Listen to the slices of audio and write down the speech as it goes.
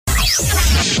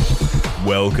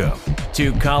Welcome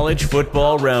to College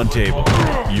Football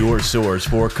Roundtable, your source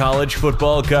for college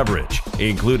football coverage,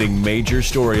 including major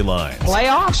storylines,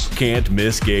 playoffs, can't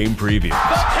miss game previews,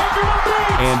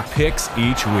 and picks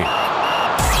each week.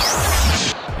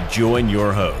 Join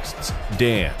your hosts,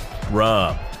 Dan,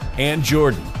 Rob, and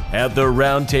Jordan at the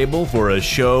Roundtable for a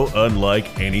show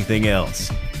unlike anything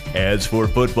else. As for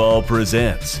Football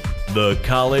presents the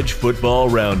College Football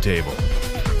Roundtable.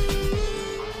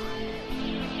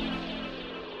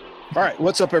 All right,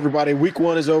 what's up, everybody? Week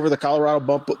 1 is over. The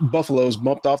Colorado Buffaloes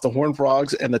bumped off the Horned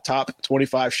Frogs, and the top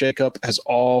 25 shakeup has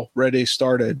already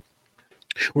started.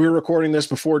 We were recording this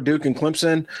before Duke and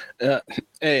Clemson.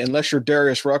 Hey, unless you're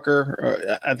Darius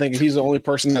Rucker, I think he's the only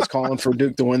person that's calling for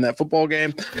Duke to win that football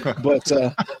game. But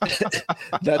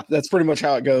that's pretty much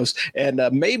how it goes. And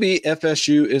maybe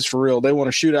FSU is for real. They won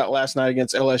a shootout last night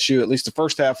against LSU. At least the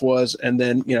first half was. And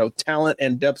then, talent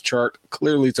and depth chart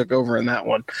clearly took over in that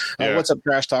one. What's up,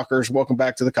 Trash Talkers? Welcome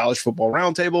back to the College Football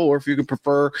Roundtable. Or if you could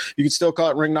prefer, you can still call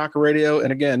it Ring Knocker Radio.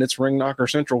 And again, it's Ring Knocker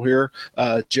Central here.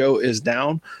 Joe is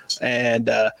down. And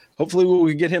hopefully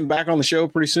we get him back on the show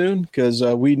pretty soon because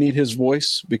we need his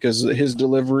voice because his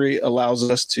delivery allows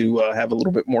us to have a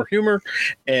little bit more humor.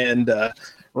 And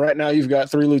right now you've got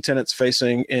 3 lieutenants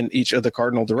facing in each of the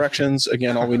cardinal directions.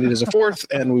 Again, all we need is a 4th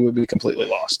and we would be completely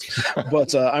lost.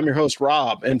 But I'm your host,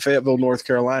 Rob, in Fayetteville, North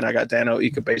Carolina. I got Dano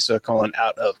Ikebesa calling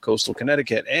out of coastal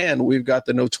Connecticut. And we've got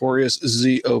the notorious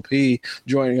ZOP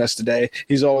joining us today.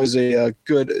 He's always a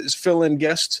good fill-in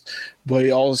guest, but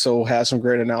he also has some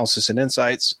great analysis and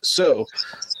insights. So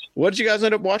what did you guys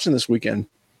end up watching this weekend?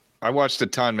 I watched a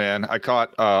ton, man. I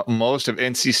caught most of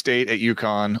NC State at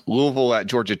UConn, Louisville at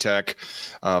Georgia Tech,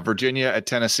 Virginia at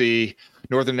Tennessee,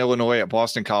 Northern Illinois at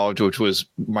Boston College, which was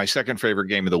my second favorite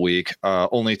game of the week,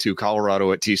 only to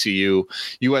Colorado at TCU,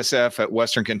 USF at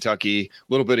Western Kentucky, a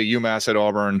little bit of UMass at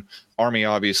Auburn. Army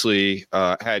obviously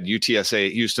had UTSA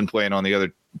at Houston playing on the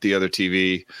other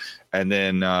TV. And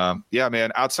then,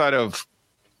 man, outside of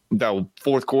that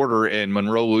fourth quarter in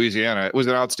Monroe, Louisiana, it was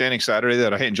an outstanding Saturday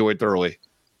that I enjoyed thoroughly.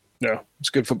 Yeah, it's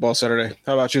a good football Saturday.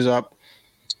 How about you, Zop?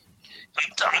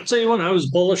 I'll tell you what, I was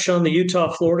bullish on the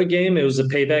Utah-Florida game. It was a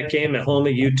payback game at home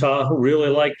at Utah. Really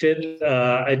liked it.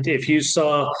 If you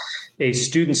saw a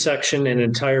student section, an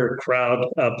entire crowd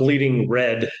bleeding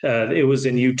red, it was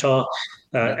in Utah.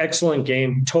 Excellent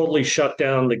game. Totally shut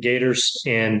down the Gators.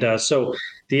 And so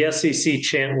the SEC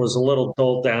chant was a little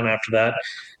dulled down after that.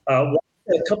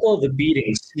 A couple of the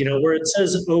beatings, where it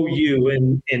says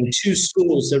OU and 2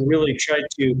 schools that really tried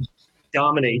to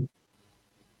dominate.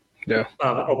 Yeah.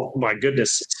 Oh my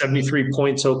goodness. 73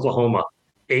 points, Oklahoma,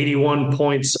 81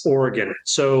 points, Oregon.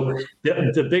 So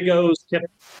the Big O's kept.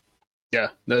 Yeah,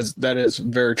 that is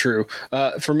very true.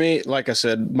 For me, like I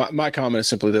said, my comment is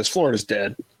simply this: Florida's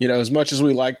dead. As much as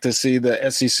we like to see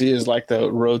the SEC is like the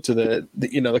road to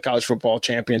the college football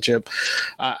championship,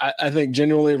 I think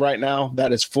genuinely right now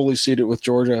that is fully seated with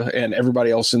Georgia, and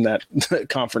everybody else in that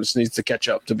conference needs to catch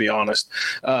up. To be honest,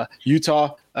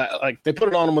 Utah. They put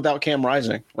it on them without Cam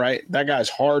Rising, right? That guy's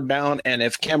hard down, and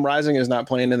if Cam Rising is not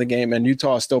playing in the game and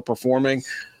Utah is still performing,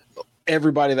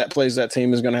 everybody that plays that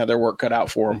team is going to have their work cut out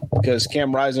for him because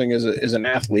Cam Rising is an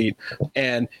athlete.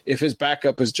 And if his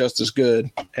backup is just as good,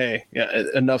 hey, yeah,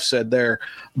 enough said there.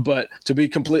 But to be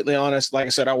completely honest, like I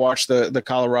said, I watched the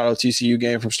Colorado TCU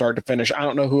game from start to finish. I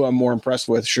don't know who I'm more impressed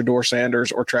with, Shedeur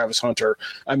Sanders or Travis Hunter.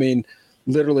 I mean,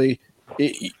 literally,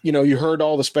 you heard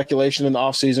all the speculation in the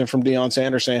offseason from Deion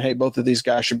Sanders saying, hey, both of these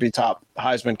guys should be top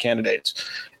Heisman candidates.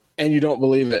 And you don't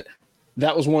believe it.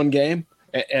 That was one game.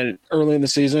 And early in the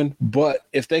season, but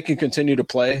if they can continue to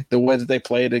play the way that they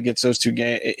played against those 2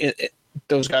 games,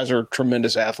 those guys are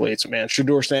tremendous athletes, man.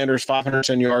 Shedeur Sanders,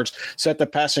 510 yards, set the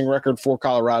passing record for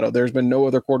Colorado. There's been no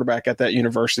other quarterback at that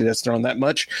university that's thrown that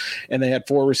much, and they had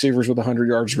 4 receivers with 100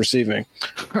 yards receiving.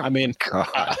 I mean,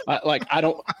 I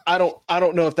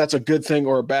don't know if that's a good thing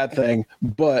or a bad thing,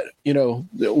 but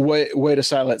way to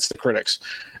silence the critics.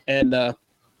 And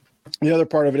the other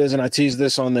part of it is, and I teased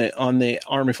this on the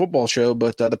Army football show,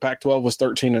 but the Pac-12 was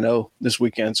 13-0 this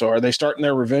weekend. So are they starting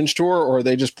their revenge tour, or are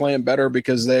they just playing better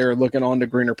because they are looking on to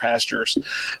greener pastures?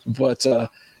 But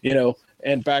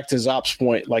and back to Zop's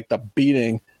point, like the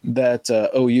beating that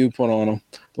OU put on them,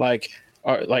 like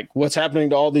what's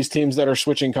happening to all these teams that are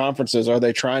switching conferences? Are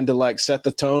they trying to set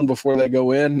the tone before they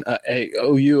go in? Hey,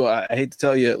 OU, I hate to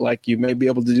tell you, you may be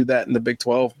able to do that in the Big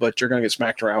 12, but you're going to get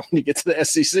smacked around when you get to the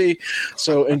SEC.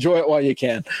 So enjoy it while you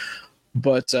can.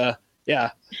 But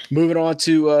moving on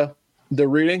to the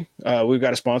reading. We've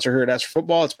got a sponsor here at Ask for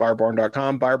Football. It's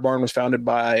BuyerBarn.com. BuyerBarn was founded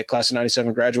by class of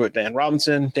 97 graduate Dan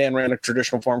Robinson. Dan ran a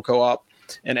traditional farm co-op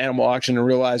and animal auction and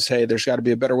realized, hey, there's got to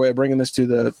be a better way of bringing this to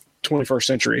the 21st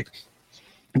century.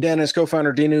 Dan and his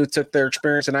co-founder Dinu took their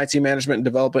experience in IT management and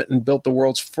development and built the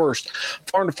world's first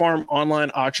farm-to-farm online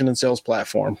auction and sales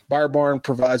platform. Buyer Barn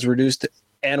provides reduced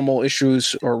animal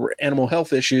issues or animal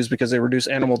health issues because they reduce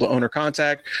animal to owner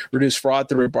contact, reduce fraud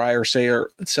through a buyer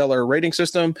seller rating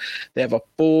system. They have a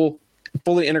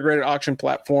fully integrated auction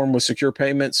platform with secure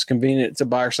payments, convenient to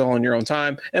buy or sell in your own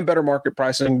time, and better market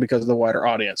pricing because of the wider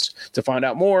audience. To find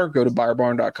out more, go to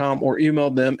buyerbarn.com or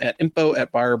email them at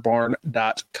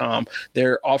info@buyerbarn.com.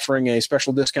 They're offering a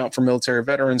special discount for military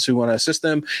veterans who want to assist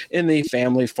them in the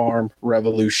family farm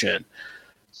revolution.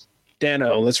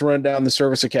 Dano, let's run down the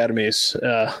service academies.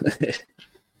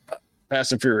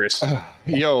 Fast and Furious.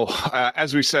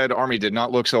 As we said, Army did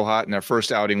not look so hot in their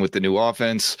first outing with the new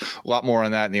offense. A lot more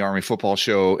on that in the Army football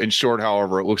show. In short,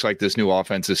 however, it looks like this new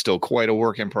offense is still quite a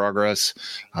work in progress.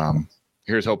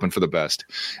 Here's hoping for the best.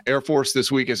 Air Force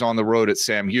this week is on the road at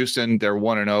Sam Houston. They're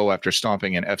 1-0 after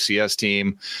stomping an FCS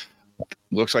team.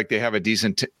 Looks like they have a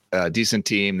decent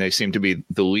team. They seem to be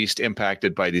the least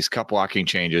impacted by these cup blocking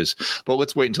changes. But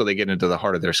let's wait until they get into the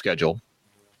heart of their schedule.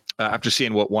 After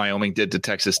seeing what Wyoming did to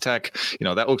Texas Tech,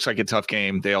 that looks like a tough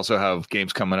game. They also have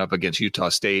games coming up against Utah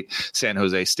State, San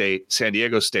Jose State, San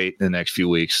Diego State in the next few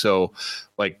weeks. So,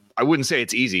 I wouldn't say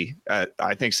it's easy.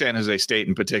 I think San Jose State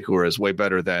in particular is way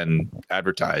better than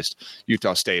advertised.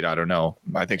 Utah State, I don't know.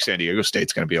 I think San Diego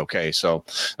State's going to be okay. So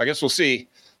I guess we'll see.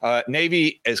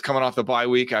 Navy is coming off the bye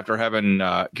week after having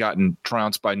gotten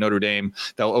trounced by Notre Dame.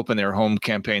 They'll open their home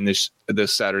campaign this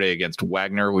Saturday against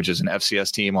Wagner, which is an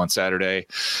FCS team on Saturday.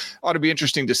 Ought to be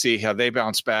interesting to see how they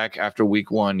bounce back after week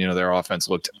one. Their offense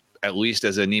looked at least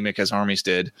as anemic as Army's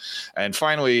did. And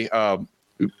finally,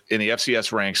 in the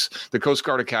FCS ranks, the Coast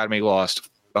Guard Academy lost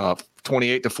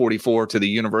 28-44 to the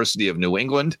University of New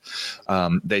England.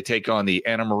 They take on the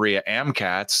Anna Maria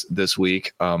Amcats this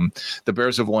week. The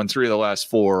Bears have won 3 of the last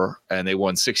 4, and they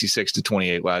won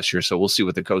 66-28 last year. So we'll see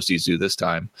what the Coasties do this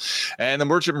time. And the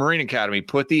Merchant Marine Academy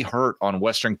put the hurt on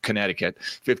Western Connecticut,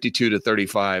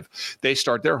 52-35. They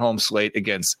start their home slate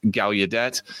against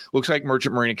Gallaudet. Looks like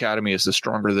Merchant Marine Academy is the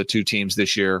stronger of the two teams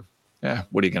this year.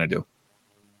 What are you going to do?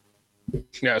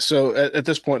 Yeah, so at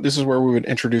this point, this is where we would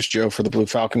introduce Joe for the Blue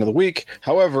Falcon of the Week.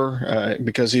 However,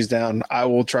 because he's down, I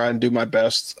will try and do my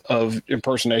best of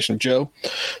impersonation of Joe.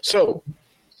 So,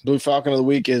 Blue Falcon of the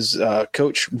Week is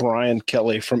Coach Brian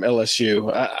Kelly from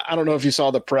LSU. I don't know if you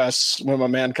saw the press when my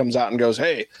man comes out and goes,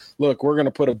 hey, look, we're going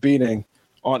to put a beating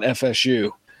on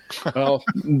FSU. Well,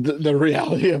 the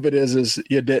reality of it is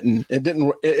you didn't. It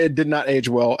did not age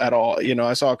well at all.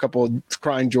 I saw a couple of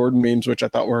crying Jordan memes, which I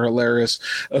thought were hilarious,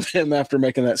 of him after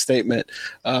making that statement.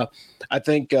 I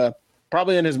think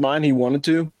probably in his mind he wanted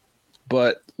to,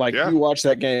 but you watch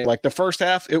that game, the first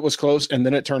half it was close, and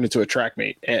then it turned into a track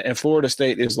meet. And Florida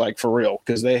State is for real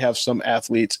because they have some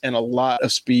athletes and a lot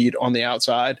of speed on the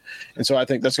outside, and so I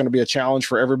think that's going to be a challenge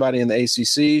for everybody in the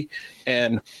ACC.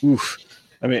 And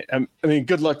I mean,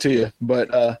 good luck to you.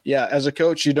 But, as a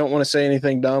coach, you don't want to say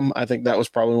anything dumb. I think that was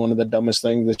probably one of the dumbest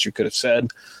things that you could have said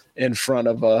in front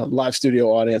of a live studio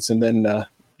audience, and then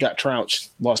got trounced,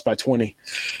 lost by 20.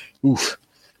 Oof,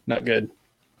 not good.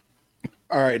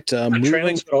 All right.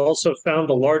 Moving. Also found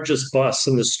the largest bus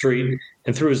in the street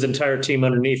and threw his entire team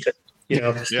underneath it. He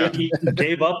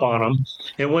gave up on them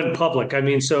and went public.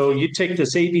 So you take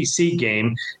this ABC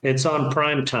game, it's on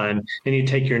prime time, and you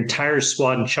take your entire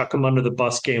squad and chuck them under the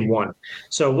bus game 1.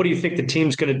 So what do you think the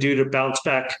team's going to do to bounce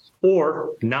back or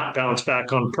not bounce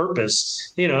back on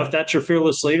purpose? If that's your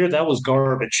fearless leader, that was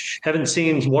garbage. Haven't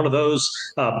seen one of those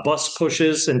bus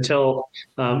pushes until,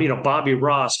 Bobby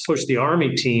Ross pushed the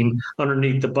Army team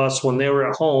underneath the bus when they were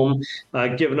at home,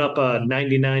 giving up a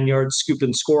 99-yard scoop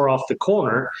and score off the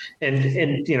corner. And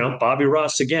Bobby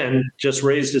Ross, again, just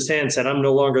raised his hand and said, I'm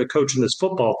no longer coaching this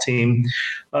football team.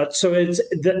 So it's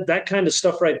that kind of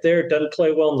stuff right there doesn't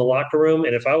play well in the locker room.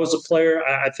 And if I was a player,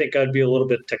 I think I'd be a little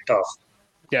bit ticked off.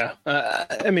 Yeah.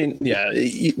 The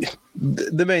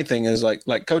main thing is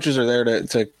coaches are there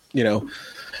to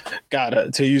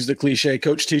use the cliche,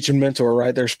 coach, teach, and mentor,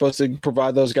 right? They're supposed to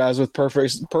provide those guys with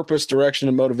purpose, direction,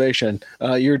 and motivation.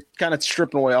 You're kind of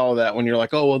stripping away all of that when you're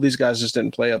like, oh, well, these guys just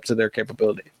didn't play up to their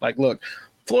capability. Look,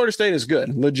 Florida State is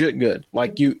good, legit good.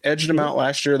 You edged them out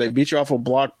last year. They beat you off a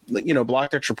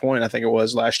blocked extra point, I think it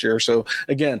was last year. So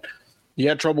again, you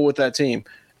had trouble with that team.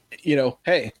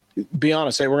 Hey, be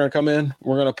honest. Hey, we're going to come in.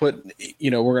 We're going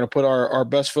to put our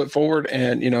best foot forward,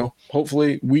 and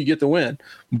hopefully we get the win.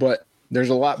 But there's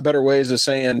a lot better ways of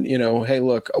saying, hey,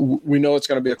 look, we know it's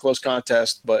going to be a close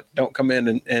contest, but don't come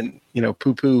in and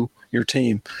poo-poo your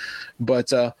team.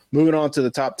 But moving on to the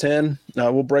top 10,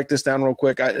 we'll break this down real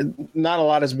quick. Not a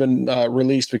lot has been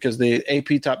released because the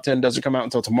AP top 10 doesn't come out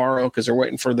until tomorrow because they're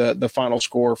waiting for the final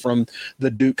score from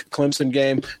the Duke-Clemson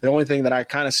game. The only thing that I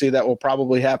kind of see that will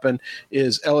probably happen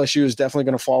is LSU is definitely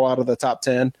going to fall out of the top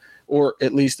 10, or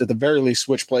at least at the very least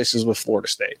switch places with Florida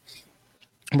State.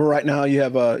 But right now you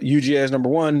have UGA is number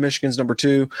 1, Michigan's number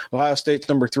 2, Ohio State's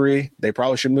number 3. They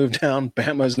probably should move down.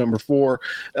 Bama is number 4,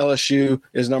 LSU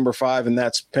is number 5, and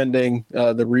that's pending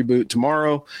the reboot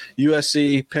tomorrow.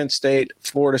 USC, Penn State,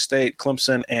 Florida State,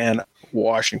 Clemson, and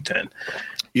Washington.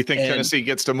 You think Tennessee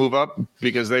gets to move up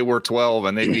because they were 12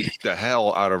 and they beat the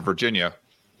hell out of Virginia?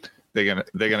 They're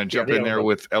gonna jump in there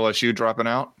with LSU dropping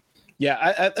out?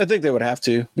 Yeah, I think they would have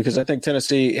to, because I think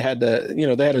Tennessee had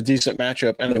they had a decent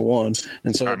matchup and they won.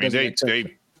 And so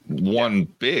they won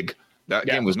big. That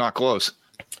game was not close.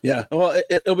 Yeah. Well,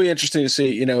 it'll be interesting to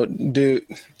see, do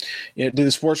the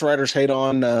sports writers hate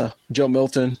on Joe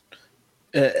Milton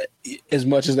as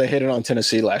much as they hated on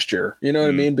Tennessee last year? You know what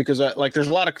I mean? Because there's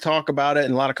a lot of talk about it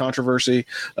and a lot of controversy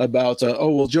about,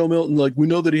 Joe Milton, we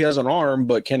know that he has an arm,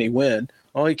 but can he win?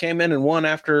 Well, he came in and won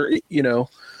after,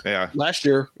 last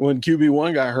year when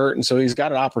QB1 got hurt. And so he's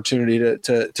got an opportunity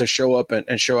to show up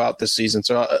and show out this season.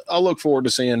 So I'll look forward to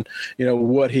seeing,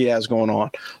 what he has going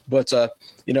on. But,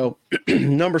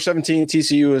 number 17,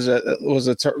 TCU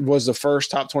was the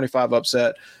first top 25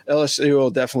 upset. LSU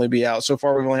will definitely be out. So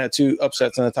far, we've only had 2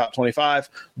 upsets in the top 25.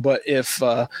 But if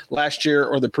last year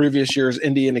or the previous year's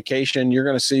any indication, you're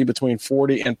going to see between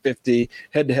 40 and 50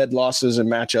 head-to-head losses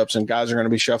and matchups, and guys are going to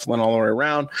be shuffling all the way around.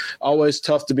 Always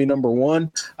tough to be number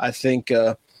 1. I think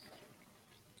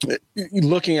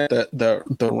looking at the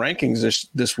rankings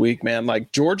this week, man,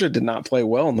 Georgia did not play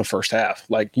well in the first half.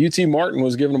 UT Martin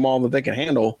was giving them all that they can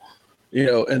handle,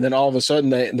 and then all of a sudden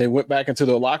they went back into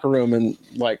the locker room and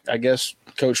I guess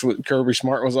Coach Kirby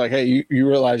Smart was like, hey, you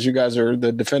realize you guys are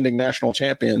the defending national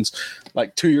champions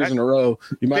 2 years in a row.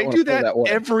 You might want to play that way.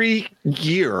 Every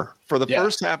year. For the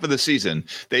first half of the season,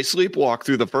 they sleepwalk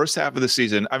through the first half of the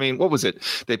season. I mean, what was it?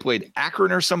 They played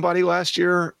Akron or somebody last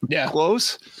year. Yeah,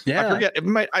 close. Yeah, I forget.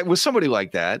 It was somebody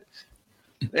like that.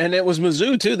 And it was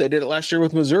Mizzou too. They did it last year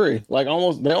with Missouri. They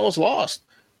almost lost.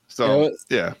 So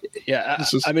yeah.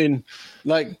 I mean,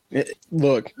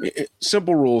 look,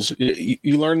 simple rules.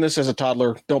 You learn this as a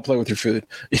toddler. Don't play with your food.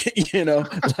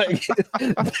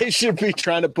 They should be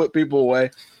trying to put people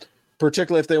away,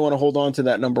 particularly if they want to hold on to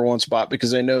that number 1 spot,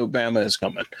 because they know Bama is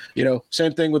coming.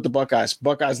 Same thing with the Buckeyes.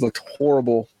 Buckeyes looked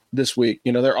horrible this week.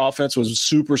 Their offense was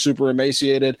super, super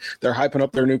emaciated. They're hyping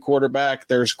up their new quarterback.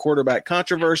 There's quarterback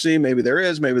controversy. Maybe there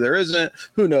is, maybe there isn't.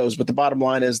 Who knows? But the bottom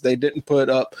line is they didn't put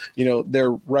up,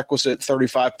 their requisite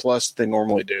 35 plus that they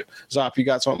normally do. Zop, you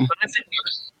got something?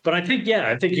 But I think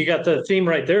you got the theme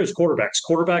right there is quarterbacks.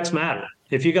 Quarterbacks matter.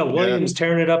 If you got Williams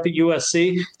tearing it up at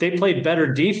USC, they played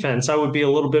better defense. I would be a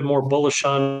little bit more bullish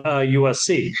on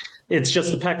USC. It's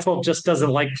just the Pac-12 just doesn't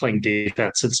like playing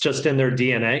defense. It's just in their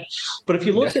DNA. But if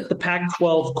you look at the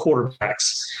Pac-12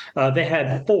 quarterbacks, they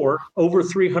had 4 over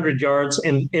 300 yards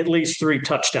and at least 3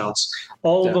 touchdowns,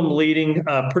 all of them leading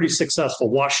pretty successful.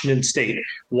 Washington State,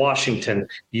 Washington,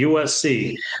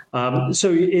 USC.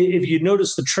 So if you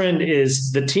notice, the trend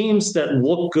is the teams that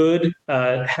look good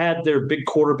had their big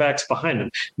quarterbacks behind them.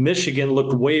 Michigan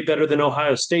looked way better than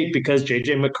Ohio State because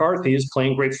J.J. McCarthy is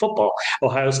playing great football.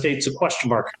 Ohio State's a question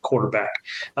mark quarterback.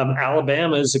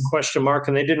 Alabama is a question mark,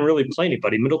 and they didn't really play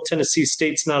anybody. Middle Tennessee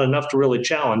State's not enough to really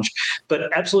challenge.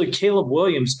 But absolutely, Caleb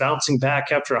Williams bouncing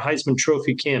back after a Heisman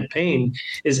Trophy campaign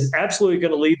is absolutely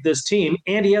going to lead this team,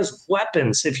 and he has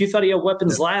weapons. If you thought he had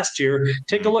weapons last year,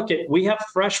 take a look at, we have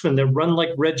freshmen that run like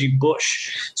Reggie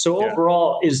Bush. So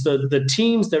overall, is the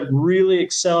teams that really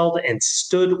excelled and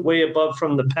stood way above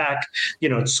from the pack,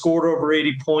 scored over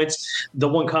 80 points. The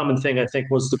one common thing I think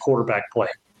was the quarterback play.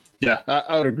 Yeah,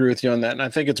 I would agree with you on that. And I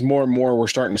think it's more and more we're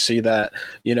starting to see that,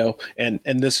 and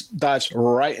this dives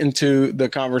right into the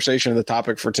conversation of the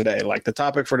topic for today. The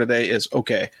topic for today is,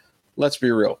 okay, let's be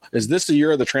real. Is this the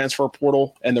year of the transfer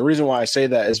portal? And the reason why I say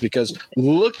that is because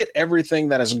look at everything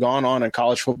that has gone on in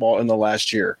college football in the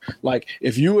last year.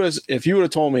 If you would have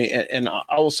told me, and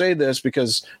I will say this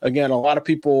because, again, a lot of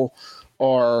people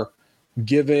are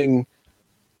giving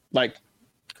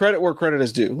credit where credit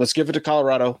is due. Let's give it to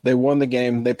Colorado. They won the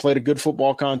game. They played a good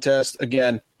football contest.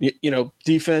 Again,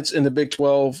 defense in the Big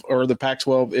 12 or the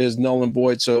Pac-12 is null and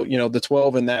void. So, the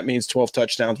 12, and that means 12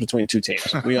 touchdowns between 2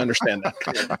 teams. We understand that.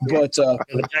 But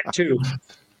the Pac-2.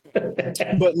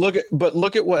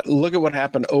 Look at what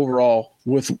happened overall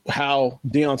with how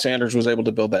Deion Sanders was able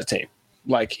to build that team.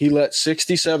 He let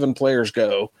 67 players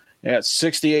go. He had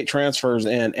 68 transfers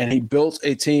in, and he built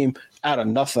a team out of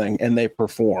nothing, and they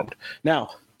performed.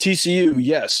 Now, TCU,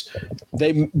 yes,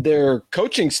 their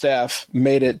coaching staff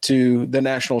made it to the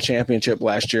national championship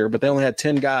last year, but they only had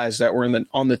 10 guys that were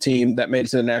on the team that made it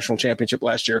to the national championship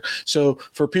last year. So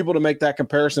for people to make that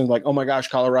comparison, like, oh my gosh,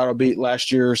 Colorado beat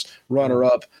last year's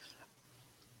runner-up,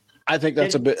 I think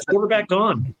that's a bit quarterback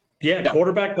gone. Yeah,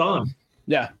 quarterback gone.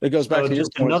 Yeah, it goes back to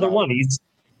just another one. He's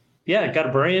got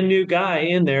a brand new guy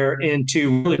in there, and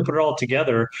to really put it all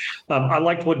together, I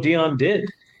liked what Deion did.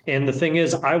 And the thing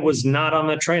is, I was not on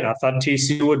that train. I thought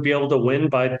TCU would be able to win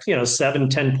by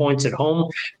 7-10 points at home.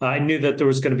 I knew that there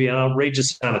was going to be an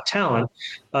outrageous amount of talent,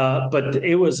 but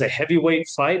it was a heavyweight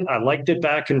fight. I liked it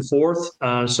back and forth.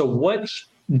 So what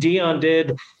Deion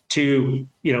did to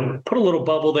put a little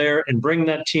bubble there and bring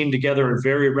that team together in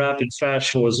very rapid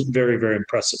fashion was very, very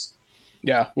impressive.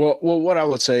 Yeah. Well, what I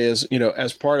would say is,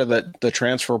 as part of the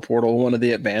transfer portal, one of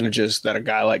the advantages that a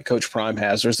guy like Coach Prime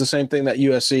has, there's the same thing that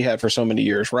USC had for so many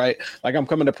years, right? Like, I'm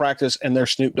coming to practice and there's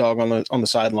Snoop Dogg on the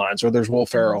sidelines, or there's Will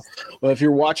Ferrell. Well, if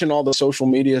you're watching all the social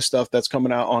media stuff that's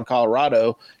coming out on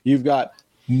Colorado, you've got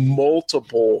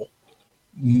multiple,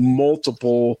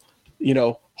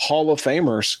 Hall of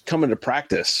Famers coming to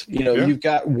practice. You've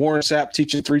got Warren Sapp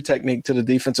teaching 3 technique to the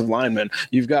defensive linemen.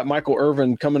 You've got Michael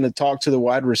Irvin coming to talk to the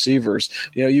wide receivers.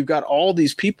 You've got all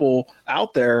these people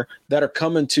out there that are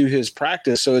coming to his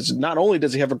practice. So it's not only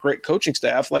does he have a great coaching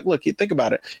staff, like, look, you think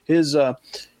about it. His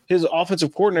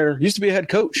offensive coordinator used to be a head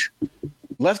coach,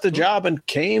 left the job and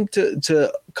came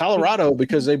to Colorado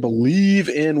because they believe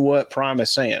in what Prime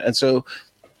is saying. And so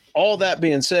all that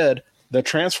being said, the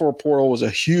transfer portal was a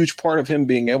huge part of him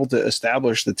being able to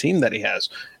establish the team that he has.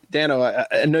 Dano,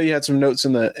 I know you had some notes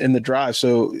in the drive,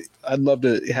 so I'd love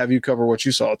to have you cover what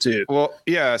you saw too. Well,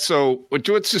 yeah. So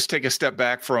let's just take a step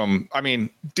back from. I mean,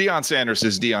 Deion Sanders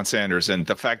is Deion Sanders, and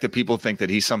the fact that people think that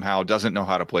he somehow doesn't know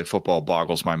how to play football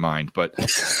boggles my mind. But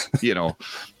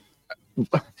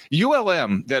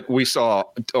ULM that we saw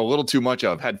a little too much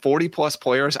of had 40 plus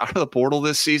players out of the portal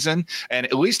this season. And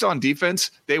at least on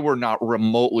defense, they were not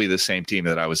remotely the same team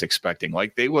that I was expecting.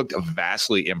 Like, they looked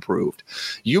vastly improved.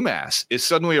 UMass is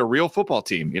suddenly a real football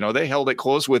team. They held it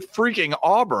close with freaking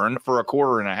Auburn for a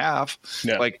quarter and a half.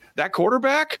 Yeah. Like, that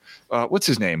quarterback, what's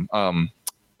his name?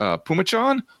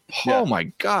 Pumachan. Oh my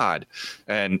God.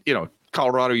 And,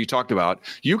 Colorado, you talked about.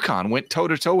 UConn went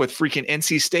toe-to-toe with freaking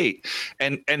NC State.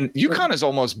 And UConn is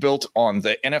almost built on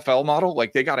the NFL model.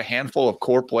 Like, they got a handful of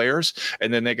core players,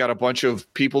 and then they got a bunch of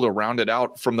people to round it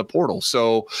out from the portal.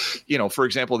 So, for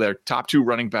example, their top 2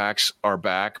 running backs are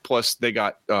back. Plus, they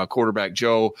got quarterback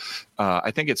Joe,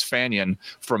 I think it's Fanyon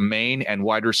from Maine, and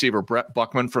wide receiver Brett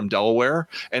Buckman from Delaware.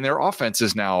 And their offense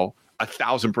is now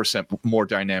 1,000% more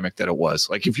dynamic than it was.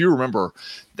 Like, if you remember,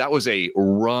 that was a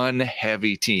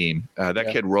run-heavy team.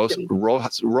 Kid Rojas. Yep.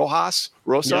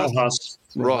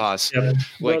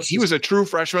 Like, he was a true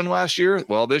freshman last year.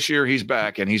 Well, this year he's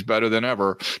back and he's better than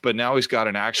ever. But now he's got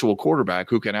an actual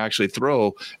quarterback who can actually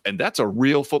throw, and that's a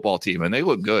real football team, and they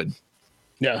look good.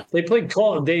 Yeah, they played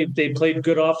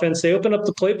good offense. They opened up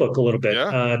the playbook a little bit.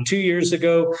 Yeah. 2 years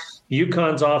ago,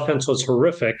 UConn's offense was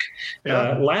horrific.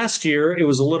 Yeah. Last year, it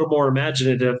was a little more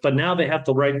imaginative, but now they have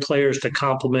the right players to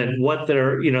complement what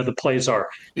the plays are.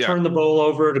 Yeah. Turn the ball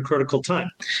over at a critical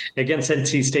time against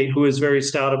NC State, who is very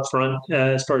stout up front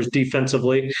as far as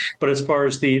defensively, but as far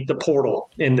as the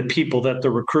portal and the people that they're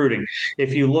recruiting.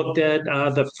 If you looked at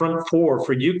the front 4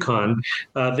 for UConn,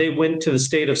 they went to the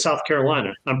state of South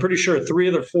Carolina. I'm pretty sure 3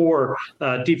 of the 4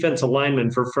 defensive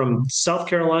linemen from South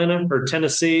Carolina or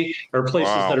Tennessee are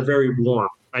places that are very warm.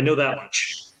 I know that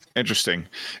much. Interesting.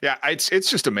 Yeah, it's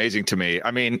just amazing to me.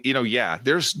 I mean,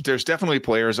 there's definitely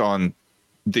players on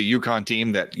the UConn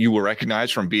team that you will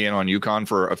recognize from being on UConn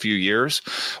for a few years,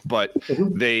 but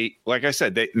they, like I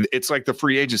said, it's like the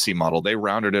free agency model. They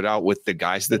rounded it out with the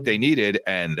guys that they needed,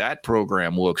 and that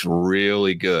program looks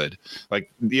really good.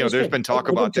 Like, there's been talk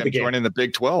about them joining the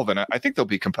Big 12, and I think they'll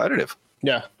be competitive.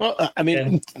 Yeah. Well, I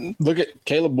mean, look at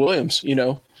Caleb Williams, say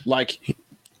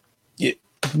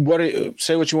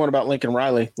what you want about Lincoln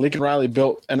Riley. Lincoln Riley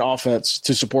built an offense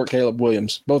to support Caleb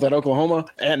Williams, both at Oklahoma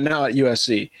and now at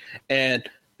USC. And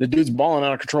the dude's balling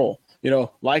out of control.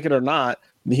 Like it or not,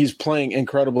 he's playing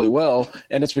incredibly well.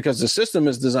 And it's because the system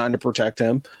is designed to protect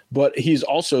him, but he's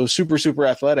also super, super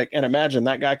athletic. And imagine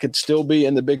that guy could still be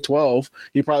in the Big 12.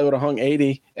 He probably would have hung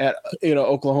 80 at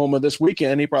Oklahoma this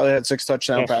weekend. He probably had 6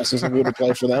 touchdown passes and would have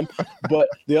played for them. But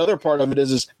the other part of it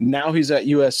is now he's at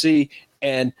USC,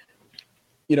 and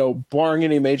barring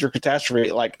any major catastrophe,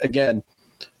 like, again,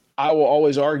 I will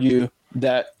always argue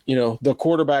that, the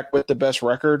quarterback with the best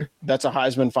record, that's a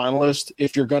Heisman finalist.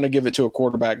 If you're going to give it to a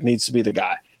quarterback, needs to be the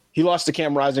guy. He lost to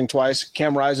Cam Rising twice.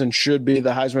 Cam Rising should be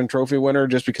the Heisman Trophy winner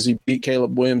just because he beat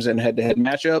Caleb Williams in head-to-head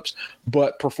matchups.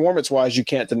 But performance-wise, you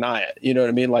can't deny it. You know what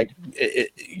I mean? Like,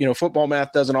 football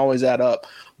math doesn't always add up.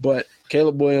 But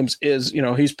Caleb Williams is,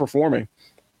 he's performing.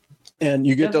 And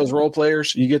you get those role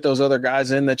players, you get those other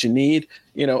guys in that you need,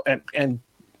 and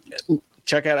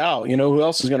check it out. Who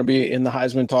else is going to be in the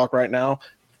Heisman talk right now?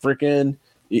 Freaking,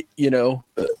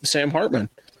 Sam Hartman.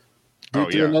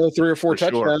 Another 3 or 4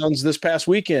 touchdowns this past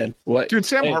weekend. Dude,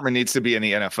 Sam Hartman needs to be in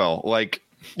the NFL.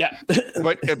 Yeah.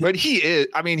 but he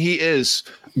is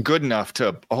good enough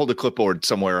to hold a clipboard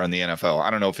somewhere in the NFL. I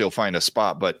don't know if he'll find a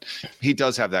spot, but he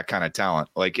does have that kind of talent.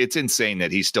 It's insane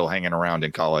that he's still hanging around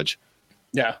in college.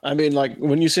 Yeah, I mean,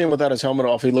 when you see him without his helmet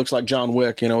off, he looks like John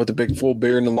Wick, with the big full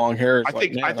beard and the long hair. I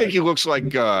think he looks like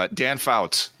Dan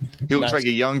Fouts. He looks like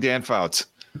a young Dan Fouts.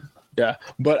 Yeah,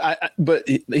 but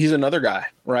he's another guy,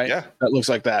 right? Yeah, that looks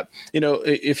like that.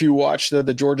 If you watch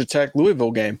the Georgia Tech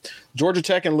Louisville game, Georgia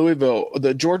Tech and Louisville,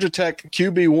 the Georgia Tech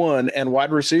QB1 and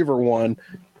wide receiver 1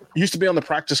 used to be on the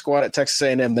practice squad at Texas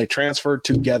A&M. They transferred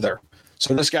together.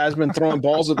 So this guy's been throwing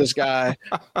balls at this guy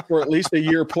for at least a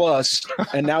year plus,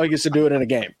 and now he gets to do it in a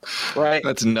game, right?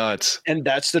 That's nuts. And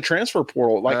that's the transfer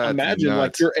portal.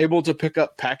 Imagine you're able to pick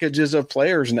up packages of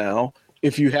players now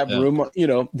if you have room,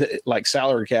 like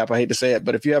salary cap. I hate to say it,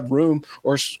 but if you have room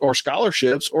or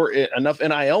scholarships or enough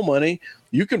NIL money,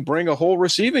 you can bring a whole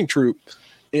receiving troop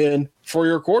in for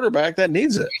your quarterback that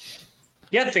needs it.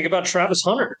 Yeah, think about Travis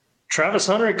Hunter. Travis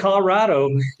Hunter in Colorado,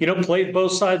 played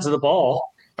both sides of the ball.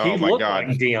 He looked like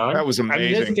Deion. That was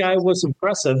amazing. I mean, this guy was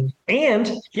impressive. And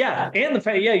the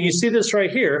fact, you see this right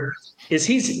here, is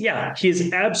he's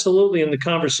absolutely in the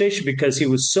conversation because he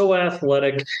was so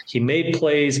athletic. He made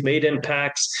plays, made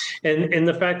impacts. And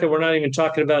the fact that we're not even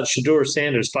talking about Shedeur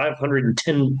Sanders,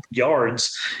 510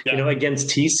 yards, against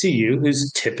TCU,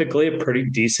 who's typically a pretty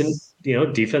decent,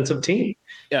 defensive team.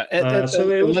 Yeah, so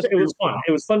it was fun.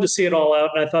 It was fun to see it all out,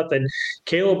 and I thought that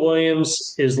Caleb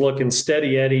Williams is looking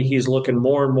steady Eddie. He's looking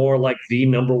more and more like the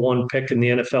number 1 pick in the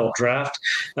NFL draft.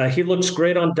 He looks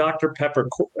great on Dr. Pepper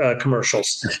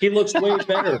commercials. He looks way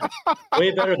better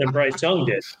than Bryce Young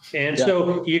did. And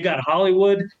so you got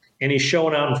Hollywood, and he's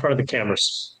showing out in front of the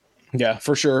cameras. Yeah,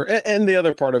 for sure. And the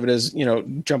other part of it is,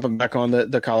 jumping back on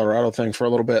the Colorado thing for a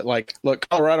little bit. Look,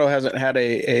 Colorado hasn't had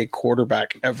a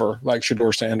quarterback ever like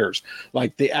Shedeur Sanders.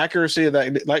 The accuracy of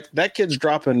that, that kid's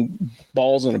dropping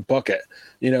balls in a bucket.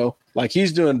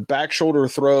 He's doing back shoulder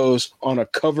throws on a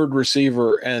covered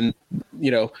receiver, and he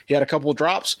had a couple of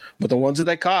drops, but the ones that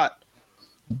they caught,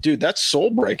 dude, that's soul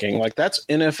breaking. That's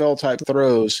NFL type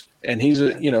throws, and he's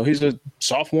a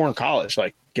sophomore in college.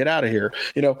 Get out of here,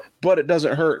 but it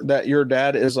doesn't hurt that your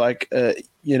dad is it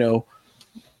doesn't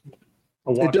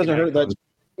hurt that.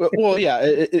 Well, yeah,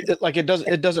 it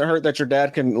doesn't hurt that your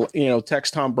dad can,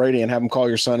 text Tom Brady and have him call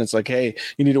your son. It's like, hey,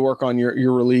 you need to work on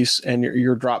your release and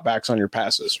your drop backs on your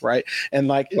passes. Right.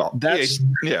 And that's,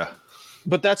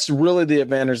 but that's really the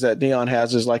advantage that Deion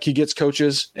has is he gets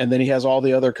coaches, and then he has all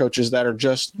the other coaches that are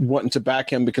just wanting to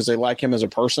back him because they like him as a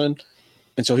person.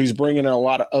 And so he's bringing in a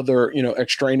lot of other,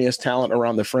 extraneous talent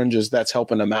around the fringes that's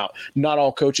helping them out. Not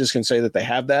all coaches can say that they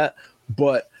have that,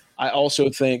 but I also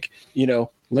think,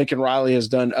 Lincoln Riley has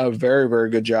done a very, very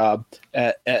good job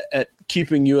at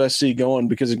keeping USC going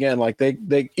because, again,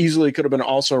 they easily could have been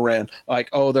also ran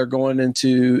they're going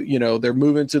into, they're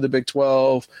moving to the Big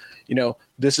 12.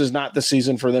 This is not the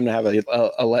season for them to have a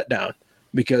letdown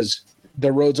because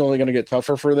the road's only going to get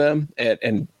tougher for them.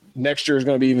 And next year is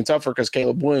going to be even tougher because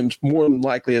Caleb Williams more than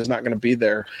likely is not going to be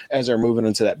there as they're moving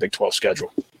into that Big 12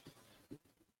 schedule.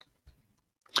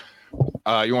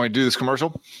 You want to do this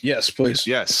commercial? Yes, please.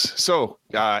 Yes. So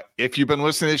if you've been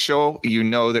listening to this show, you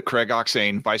know that Craig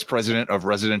Oxane, Vice President of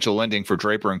Residential Lending for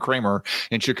Draper and Kramer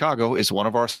in Chicago, is one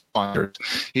of our sponsors.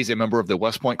 He's a member of the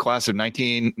West Point class of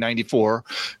 1994,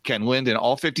 can lend in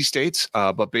all 50 states,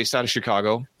 but based out of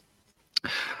Chicago.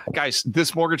 Guys,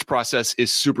 this mortgage process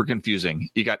is super confusing.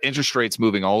 You got interest rates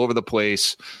moving all over the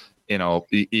place.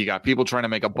 You got people trying to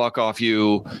make a buck off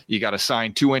you. You got to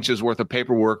sign 2 inches worth of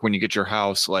paperwork when you get your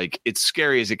house. It's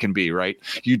scary as it can be, right?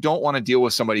 You don't want to deal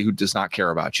with somebody who does not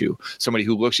care about you, somebody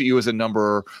who looks at you as a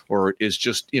number or is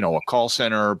just, a call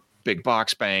center, big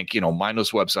box bank,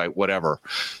 mindless website, whatever.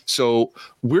 So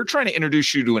we're trying to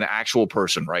introduce you to an actual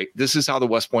person, right? This is how the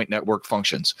West Point Network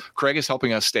functions. Craig is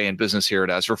helping us stay in business here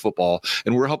at As for Football,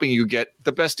 and we're helping you get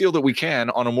the best deal that we can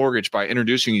on a mortgage by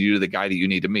introducing you to the guy that you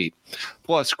need to meet.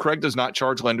 Plus, Craig does not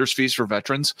charge lenders fees for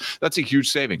veterans. That's a huge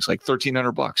savings, like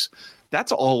 $1,300.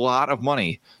 That's a lot of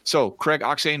money. So Craig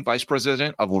Oxane, Vice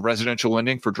President of Residential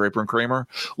Lending for Draper and Kramer.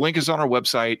 Link is on our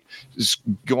website. Just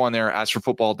go on there,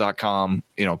 askforfootball.com,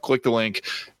 click the link,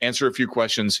 answer a few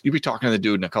questions. You'll be talking to the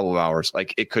dude in a couple of hours.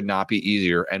 Like, it could not be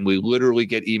easier. And we literally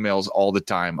get emails all the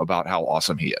time about how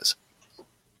awesome he is.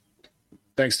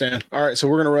 Thanks, Dan. All right, so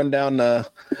we're going to run down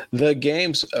the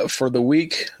games for the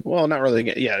week. Well, not really.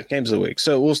 Games of the week.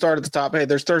 So we'll start at the top. Hey,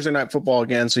 there's Thursday night football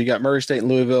again. So you got Murray State and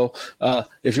Louisville.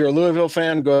 If you're a Louisville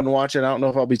fan, go ahead and watch it. I don't know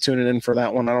if I'll be tuning in for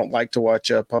that one. I don't like to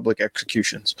watch public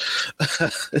executions.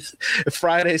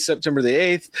 Friday, September the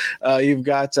 8th, you've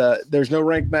got there's no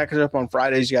ranked matchup on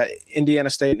Fridays. You got Indiana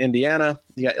State and Indiana.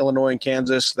 You got Illinois and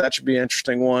Kansas. That should be an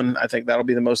interesting one. I think that'll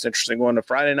be the most interesting one to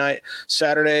Friday night.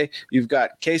 Saturday, you've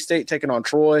got K-State taking on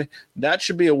Troy. That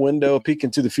should be a window, a peek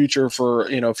into the future for,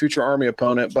 future Army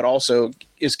opponent, but also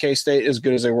is K-State as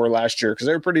good as they were last year? Because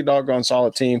they're a pretty doggone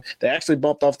solid team. They actually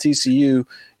bumped off TCU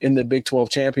in the Big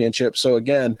 12 championship. So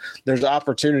again, there's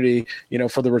opportunity,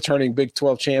 for the returning Big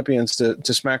 12 champions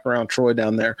to smack around Troy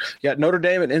down there. You got Notre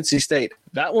Dame and NC State.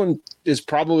 That one is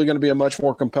probably going to be a much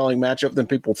more compelling matchup than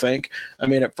people think. I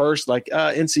mean, at first,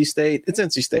 NC State, it's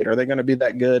NC State. Are they going to be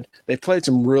that good? They've played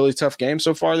some really tough games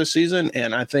so far this season,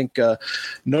 and I think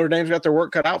Notre Dame's got their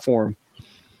work cut out for them.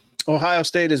 Ohio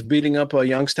State is beating up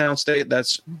Youngstown State.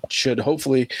 That should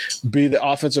hopefully be the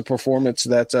offensive performance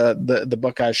that the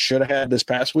Buckeyes should have had this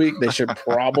past week. They should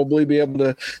probably be able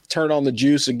to turn on the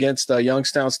juice against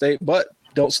Youngstown State, but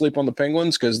don't sleep on the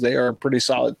Penguins because they are a pretty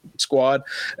solid squad.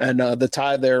 And the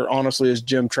tie there, honestly, is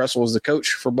Jim Tressel is the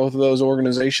coach for both of those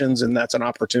organizations, and that's an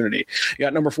opportunity. You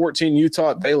got number 14,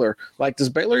 Utah at Baylor. Does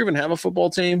Baylor even have a football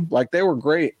team? They were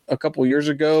great a couple years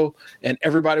ago, and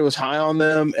everybody was high on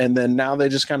them, and then now they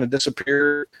just kind of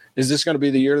disappeared. Is this going to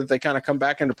be the year that they kind of come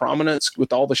back into prominence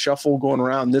with all the shuffle going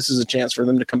around? This is a chance for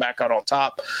them to come back out on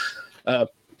top.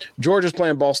 Georgia's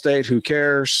playing Ball State. Who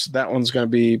cares? That one's going to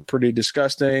be pretty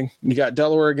disgusting. You got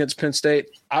Delaware against Penn State.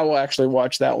 I will actually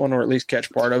watch that one, or at least catch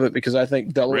part of it, because I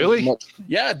think Delaware. Really?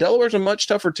 Delaware's a much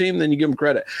tougher team than you give them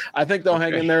credit. I think they'll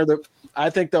hang in there. I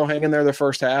think they'll hang in there the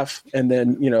first half, and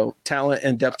then talent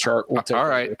and depth chart will take. All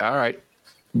right.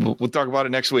 We'll talk about it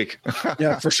next week.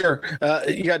 Yeah, for sure.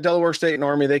 You got Delaware State and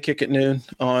Army. They kick at noon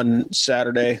on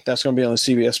Saturday. That's going to be on the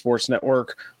CBS Sports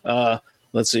Network.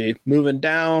 Let's see. Moving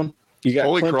down. You got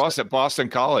Holy Clemson. Cross at Boston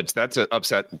College. That's an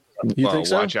upset. You think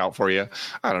so? Watch out for you.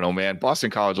 I don't know, man. Boston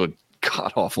College looked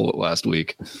god awful last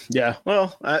week. Yeah.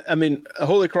 Well, I mean,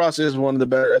 Holy Cross is one of the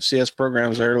better FCS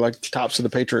programs. They're tops of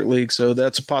the Patriot League. So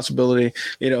that's a possibility,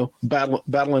 battle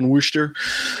in Worcester.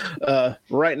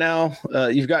 Right now,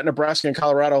 you've got Nebraska and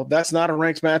Colorado. That's not a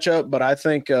ranked matchup, but I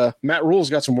think Matt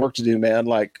Rule's got some work to do, man.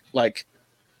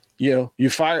 You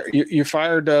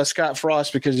fired Scott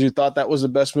Frost because you thought that was the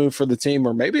best move for the team,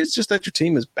 or maybe it's just that your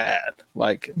team is bad.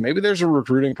 Maybe there's a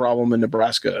recruiting problem in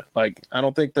Nebraska. I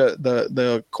don't think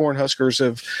the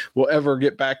Cornhuskers will ever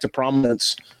get back to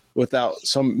prominence without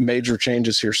some major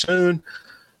changes here soon.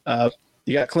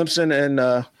 You got Clemson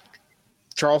and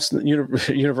Charleston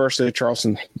University of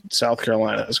Charleston, South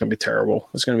Carolina. It's going to be terrible.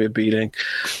 It's going to be a beating.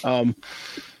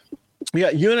 We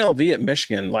got UNLV at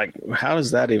Michigan. How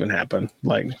does that even happen?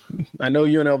 I know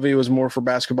UNLV was more for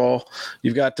basketball.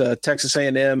 You've got Texas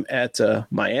A&M at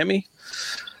Miami.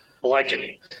 I like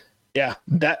it. Yeah,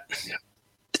 that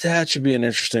should be an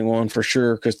interesting one for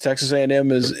sure, because Texas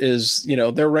A&M is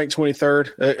they're ranked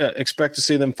 23rd. Expect to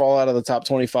see them fall out of the top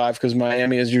 25 because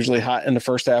Miami is usually hot in the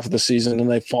first half of the season and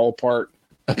they fall apart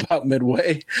about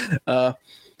midway.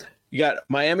 You got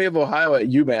Miami of Ohio at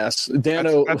UMass.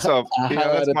 Dano, that's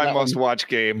my must-watch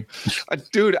game,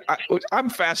 dude. I'm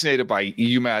fascinated by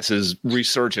UMass's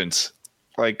resurgence.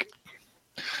 I'm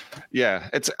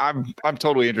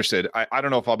totally interested. I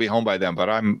don't know if I'll be home by then, but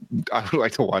I would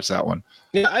like to watch that one.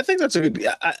 Yeah, I think it's a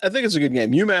good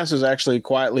game. UMass is actually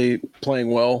quietly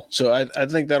playing well, so I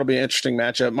think that'll be an interesting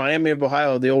matchup. Miami of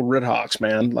Ohio, the old Red Hawks,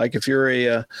 man. If you're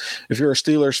a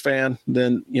Steelers fan,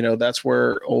 then that's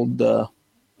where old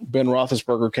Ben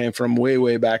Roethlisberger came from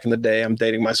way back in the day. I'm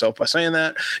dating myself by saying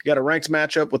that. You got a ranked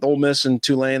matchup with Ole Miss and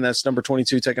Tulane. That's number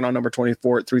 22 taking on number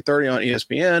 24 at 3:30 on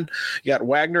ESPN. You got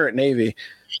Wagner at Navy.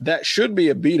 That should be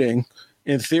a beating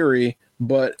in theory,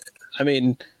 but I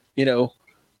mean,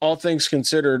 all things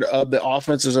considered, of the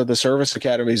offenses of the service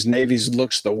academies, Navy's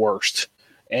looks the worst.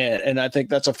 And I think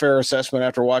that's a fair assessment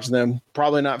after watching them.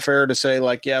 Probably not fair to say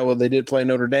they did play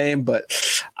Notre Dame, but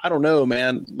I don't know,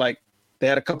 man. They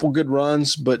had a couple good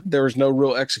runs, but there was no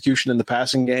real execution in the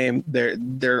passing game.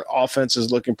 Their offense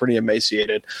is looking pretty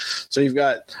emaciated. So you've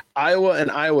got Iowa and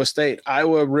Iowa State.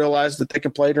 Iowa realized that they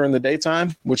can play during the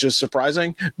daytime, which is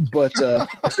surprising, but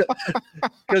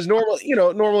because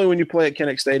normally when you play at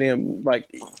Kinnick Stadium, like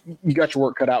you got your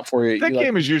work cut out for you. That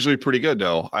game is usually pretty good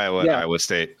though. Iowa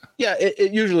State. Yeah,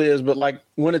 it usually is, but like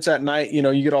when it's at night,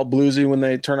 you get all bluesy when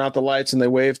they turn out the lights and they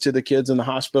wave to the kids in the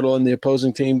hospital, and the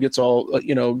opposing team gets all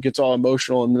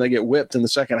emotional, and then they get whipped in the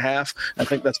second half. I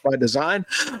think that's by design,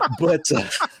 but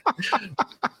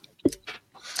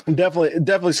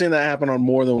definitely seen that happen on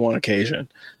more than one occasion.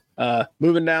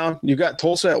 Moving down, you've got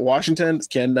Tulsa at Washington.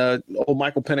 Can old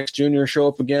Michael Penix Jr. show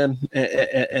up again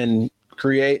and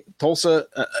create? Tulsa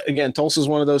again? Tulsa's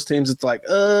one of those teams that's like,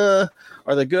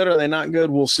 are they good? Are they not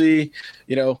good? We'll see.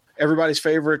 Everybody's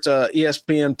favorite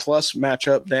ESPN Plus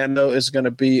matchup, Dando, is going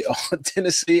to be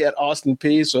Tennessee at Austin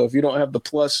Peay. So if you don't have the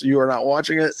Plus, you are not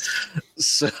watching it.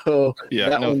 So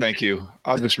thank you.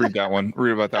 I'll just read that one.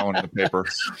 Read about that one in the paper.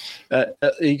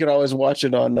 You can always watch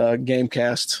it on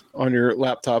Gamecast on your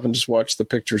laptop and just watch the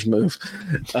pictures move.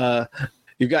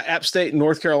 You've got App State and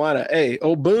North Carolina. Hey,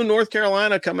 old Boone, North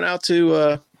Carolina coming out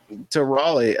to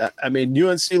Raleigh. I mean,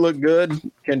 UNC looked good.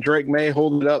 Can Drake May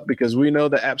hold it up? Because we know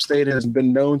that App State has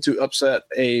been known to upset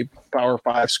a Power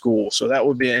 5 school. So that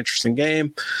would be an interesting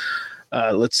game.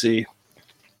 Let's see.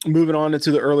 Moving on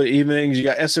into the early evenings, you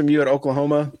got SMU at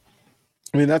Oklahoma.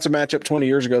 I mean, that's a matchup 20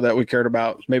 years ago that we cared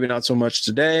about. Maybe not so much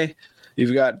today.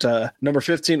 You've got number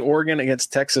 15 Oregon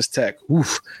against Texas Tech.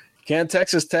 Oof. Can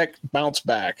Texas Tech bounce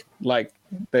back? Like,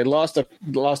 they lost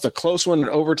a close one in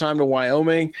overtime to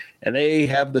Wyoming, and they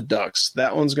have the Ducks.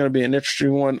 That one's going to be an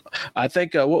interesting one. I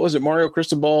think, what was it? Mario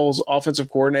Cristobal's offensive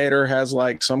coordinator has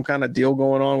like some kind of deal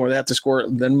going on where they have to score a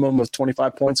minimum of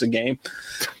 25 points a game.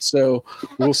 So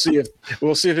we'll see if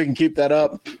he can keep that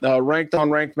up. Ranked on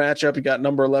ranked matchup, you got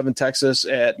number 11 Texas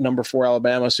at number 4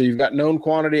 Alabama. So you've got known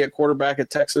quantity at quarterback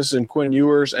at Texas and Quinn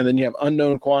Ewers, and then you have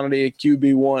unknown quantity at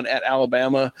QB1 at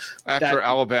Alabama. After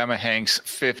Alabama hanks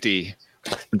 50.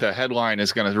 The headline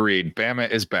is going to read, Bama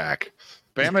is back.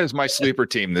 Bama is my sleeper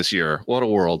team this year. What a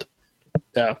world.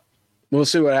 Yeah. We'll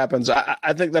see what happens.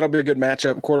 I think that'll be a good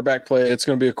matchup. Quarterback play. It's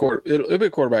going to be it'll be a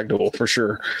quarterback duel for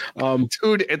sure.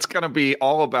 Dude, it's going to be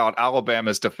all about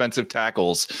Alabama's defensive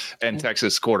tackles and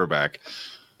Texas quarterback.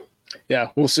 Yeah,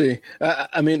 we'll see.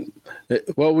 I mean,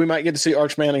 we might get to see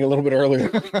Arch Manning a little bit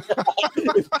earlier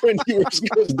if Quinn Ewers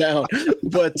goes down.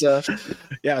 But,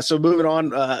 so moving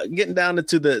on, getting down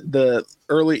into the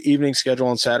early evening schedule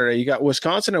on Saturday, you got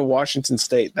Wisconsin and Washington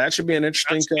State. That should be an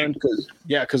interesting game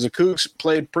because the Cougs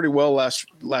played pretty well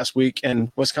last week, and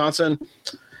Wisconsin –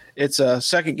 it's a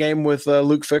second game with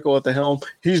Luke Fickell at the helm.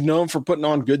 He's known for putting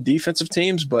on good defensive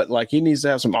teams, but like he needs to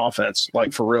have some offense,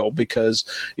 like for real, because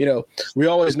we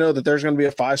always know that there's going to be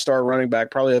a 5-star running back,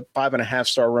 probably a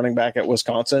 5.5-star running back at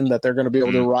Wisconsin that they're going to be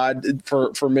able to ride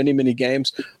for many, many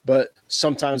games. But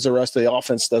sometimes the rest of the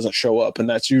offense doesn't show up, and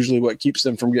that's usually what keeps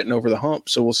them from getting over the hump.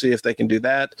 So we'll see if they can do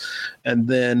that. And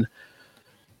then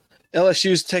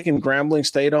LSU's taking Grambling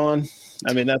State on.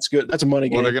 I mean, that's good. That's a money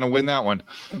game. Well, they're going to win that one.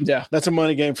 Yeah, that's a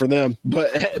money game for them. But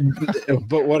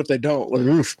what if they don't?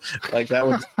 Like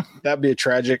that'd be a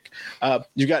tragic.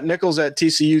 You got Nichols at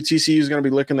TCU. TCU is going to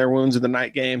be licking their wounds in the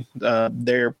night game.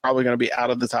 They're probably going to be out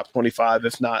of the top 25,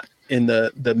 if not in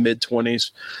the mid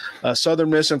 20s. Southern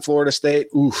Miss and Florida State.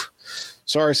 Oof.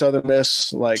 Sorry, Southern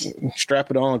Miss. Like, strap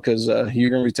it on because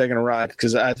you're going to be taking a ride.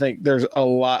 Because I think there's a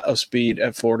lot of speed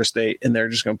at Florida State, and they're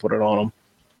just going to put it on them.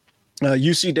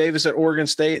 UC Davis at Oregon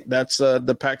State. That's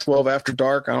the Pac-12 after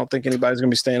dark. I don't think anybody's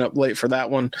going to be staying up late for that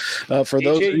one. For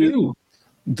those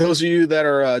of you that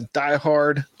are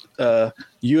diehard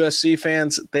USC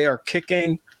fans, they are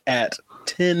kicking at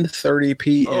 10:30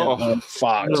 p.m. on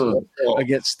Fox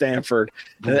against Stanford.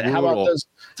 How about those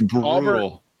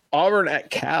Auburn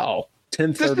at Cal?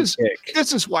 10:30 kick.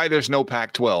 This is why there's no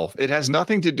Pac-12. It has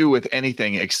nothing to do with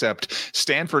anything except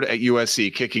Stanford at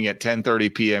USC kicking at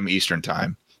 10:30 p.m. Eastern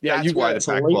time. Yeah, that's why the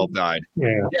Pac-12 died.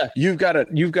 Yeah, you've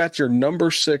got your number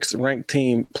 6 ranked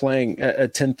team playing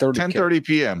at 10:30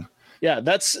 p.m. Yeah,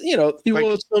 that's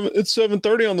it's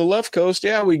 7:30 on the left coast.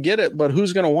 Yeah, we get it, but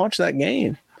who's going to watch that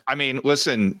game? I mean,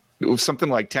 listen, something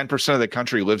like 10% of the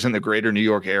country lives in the greater New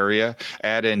York area.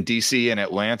 Add in DC and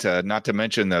Atlanta, not to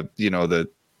mention the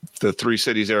 3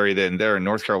 cities area then there in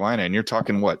North Carolina, and you're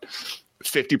talking what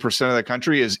 50% of the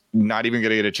country is not even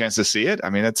going to get a chance to see it. I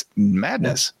mean, that's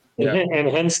madness. Yeah. And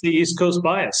hence the East Coast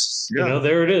bias. Yeah.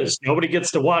 There it is. Nobody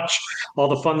gets to watch all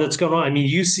the fun that's going on. I mean,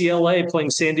 UCLA playing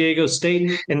San Diego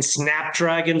State in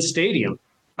Snapdragon Stadium.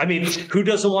 I mean, who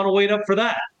doesn't want to wait up for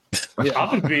that? Yeah.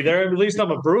 I would be there. At least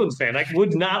I'm a Bruins fan. I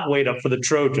would not wait up for the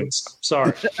Trojans.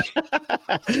 Sorry.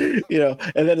 And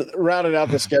then rounding out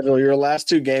the schedule, your last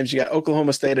two games, you got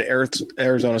Oklahoma State at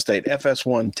Arizona State,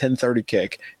 FS1, 10:30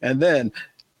 kick. And then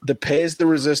the Pays de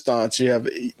Resistance, you have,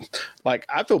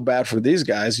 I feel bad for these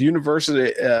guys.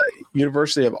 University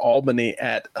of Albany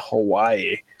at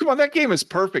Hawaii. Come on, that game is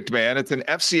perfect, man. It's an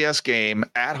FCS game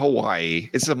at Hawaii.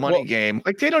 It's a money game.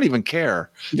 They don't even care.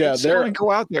 Yeah, they're going to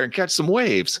go out there and catch some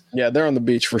waves. Yeah, they're on the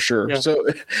beach for sure. Yeah. So,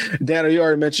 Dano, you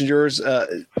already mentioned yours.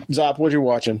 Zop, what you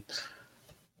watching?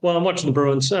 Well, I'm watching the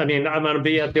Bruins. I mean, I'm going to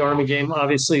be at the Army game.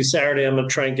 Obviously, Saturday, I'm going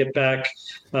to try and get back,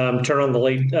 turn on the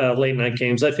late night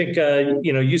games. I think,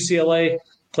 UCLA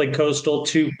played Coastal,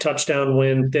 2-touchdown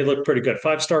win. They look pretty good.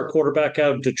 5-star quarterback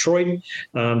out of Detroit.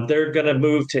 They're going to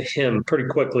move to him pretty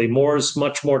quickly. Moore's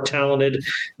much more talented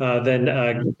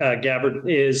than Gabbard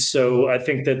is. So I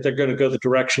think that they're going to go the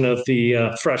direction of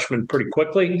the freshman pretty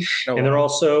quickly. And they're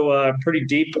also pretty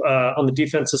deep on the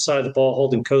defensive side of the ball,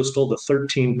 holding Coastal to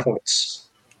 13 points.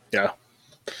 Yeah.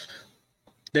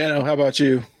 Dano, how about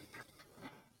you?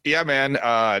 Yeah, man.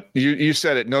 You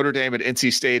said it. Notre Dame at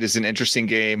NC State is an interesting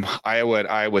game. Iowa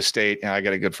at Iowa State. And I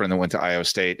got a good friend that went to Iowa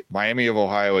State. Miami of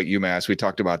Ohio at UMass. We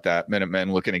talked about that.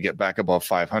 Minutemen looking to get back above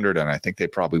 500, and I think they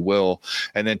probably will.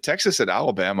 And then Texas at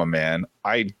Alabama, man.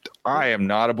 I am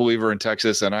not a believer in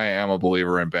Texas, and I am a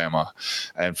believer in Bama.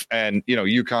 And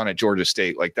UConn at Georgia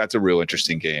State. That's a real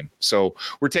interesting game. So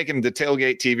we're taking the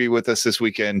Tailgate TV with us this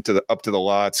weekend up to the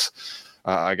lots.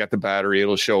 I got the battery.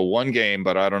 It'll show one game,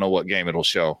 but I don't know what game it'll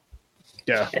show.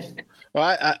 Yeah.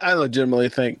 Well, I legitimately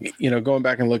think, going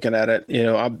back and looking at it,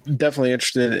 I'm definitely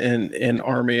interested in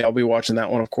Army. I'll be watching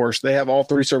that one, of course. They have all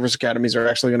 3 service academies are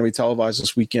actually going to be televised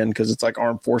this weekend because it's like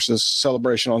Armed Forces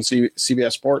celebration on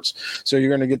CBS Sports. So you're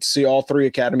going to get to see all 3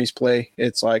 academies play.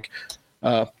 It's like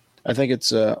I think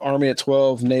it's Army at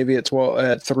 12, Navy at 12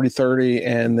 at 3:30,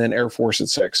 and then Air Force at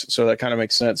 6. So that kind of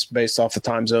makes sense based off the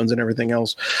time zones and everything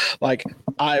else.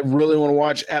 I really want to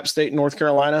watch App State and North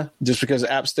Carolina just because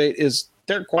App State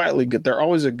they're quietly good. They're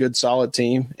always a good, solid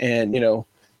team, and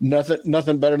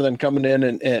nothing better than coming in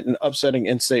and upsetting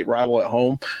in-state rival at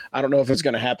home. I don't know if it's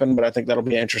going to happen, but I think that'll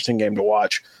be an interesting game to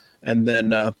watch. And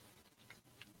then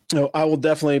I will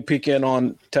definitely peek in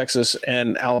on Texas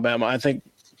and Alabama. I think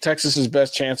Texas's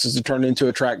best chance is to turn into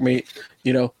a track meet,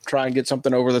 try and get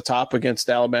something over the top against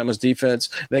Alabama's defense.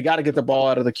 They got to get the ball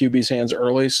out of the QB's hands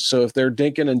early. So if they're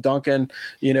dinking and dunking,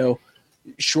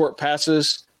 short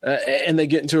passes and they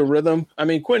get into a rhythm,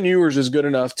 Quinn Ewers is good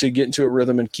enough to get into a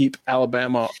rhythm and keep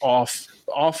Alabama off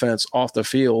the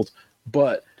field,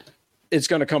 but it's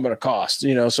going to come at a cost,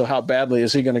 so how badly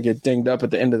is he going to get dinged up at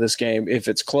the end of this game? If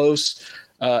it's close,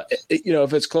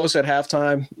 if it's close at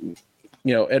halftime,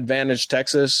 advantage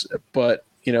Texas, but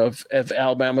if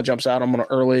Alabama jumps out on them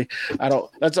early,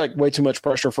 that's way too much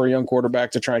pressure for a young quarterback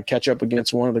to try and catch up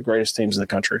against one of the greatest teams in the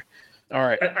country. All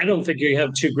right. I don't think you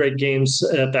have 2 great games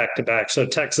back to back. So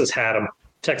Texas had them.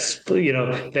 Texas,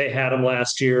 they had them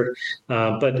last year.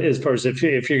 But as far as if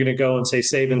you're going to go and say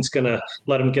Saban's going to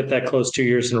let them get that close 2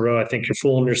 years in a row, I think you're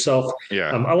fooling yourself.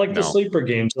 Yeah. I like the sleeper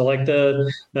games. I like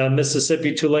the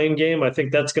Mississippi Tulane game. I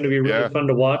think that's going to be really fun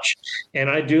to watch. And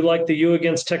I do like the U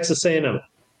against Texas A&M.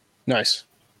 Nice.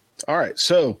 All right.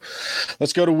 So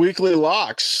let's go to weekly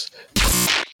locks.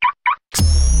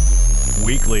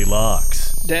 Weekly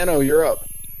locks. Dano, you're up.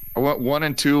 I went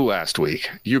 1-2 last week.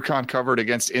 UConn covered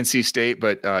against NC State,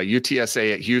 but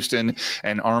UTSA at Houston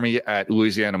and Army at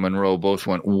Louisiana Monroe both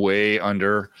went way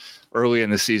under early in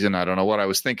the season. I don't know what I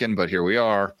was thinking, but here we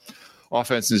are.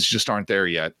 Offenses just aren't there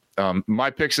yet.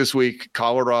 My picks this week,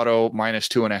 Colorado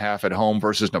 -2.5 at home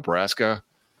versus Nebraska.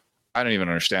 I don't even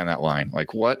understand that line.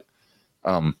 What?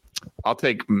 I'll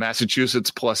take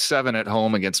Massachusetts +7 at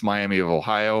home against Miami of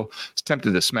Ohio. I was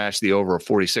tempted to smash the over of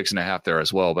 46.5 there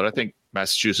as well, but I think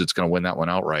Massachusetts going to win that one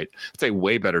outright. It's a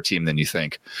way better team than you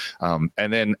think.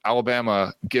 And then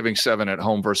Alabama giving 7 at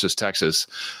home versus Texas.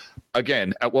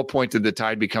 Again, at what point did the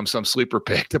Tide become some sleeper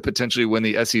pick to potentially win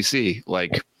the SEC?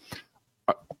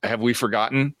 Have we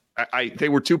forgotten? They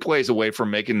were 2 plays away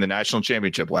from making the national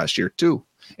championship last year, 2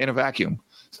 in a vacuum.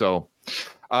 So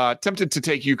tempted to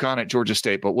take UConn at Georgia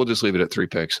State, but we'll just leave it at 3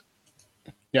 picks.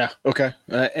 Yeah. Okay.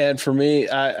 And for me,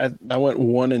 I went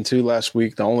 1-2 last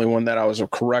week. The only one that I was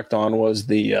correct on was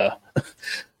the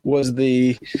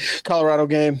Colorado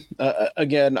game.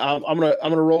 Again, I'm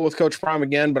gonna roll with Coach Prime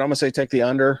again, but I'm gonna say take the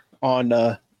under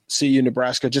on CU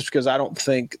Nebraska just because I don't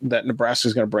think that Nebraska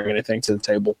is going to bring anything to the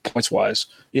table points wise.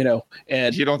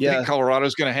 And you don't think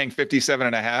Colorado's going to hang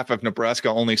 57.5 if Nebraska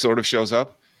only sort of shows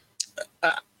up?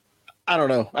 I don't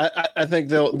know. I think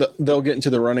they'll get into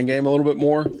the running game a little bit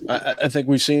more. I think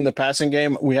we've seen the passing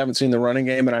game. We haven't seen the running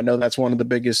game, and I know that's one of the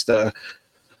biggest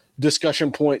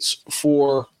discussion points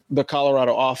for the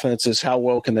Colorado offense is how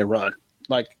well can they run.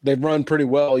 Like they've run pretty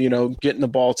well, getting the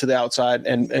ball to the outside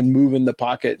and moving the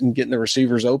pocket and getting the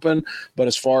receivers open. But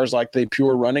as far as like the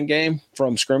pure running game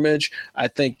from scrimmage, I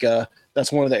think that's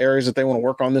one of the areas that they want to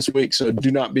work on this week. So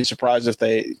do not be surprised if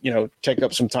they, take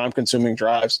up some time-consuming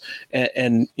drives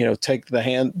and take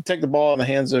the ball in the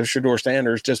hands of Shedeur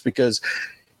Sanders just because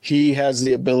he has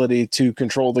the ability to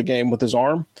control the game with his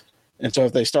arm. And so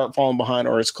if they start falling behind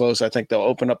or it's close, I think they'll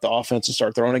open up the offense and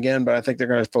start throwing again. But I think they're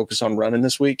going to focus on running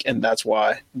this week, and that's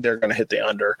why they're going to hit the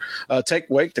under. Take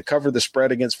Wake to cover the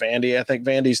spread against Vandy. I think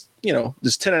Vandy's,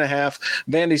 is 10.5.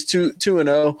 Vandy's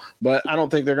 2-0, but I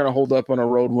don't think they're going to hold up on a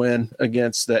road win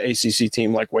against the ACC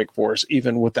team like Wake Forest,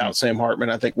 even without Sam Hartman.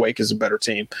 I think Wake is a better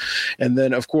team. And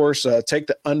then, of course, take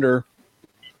the under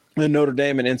in Notre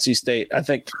Dame and NC State. I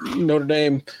think Notre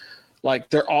Dame, like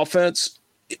their offense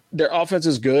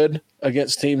is good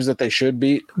against teams that they should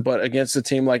beat, but against a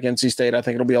team like NC State, I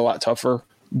think it'll be a lot tougher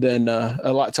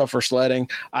sledding.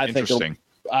 I think it'll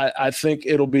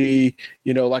be,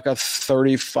 like a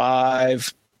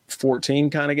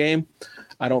 35-14 kind of game.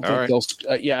 I don't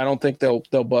think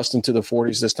they'll bust into the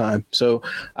 40s this time. So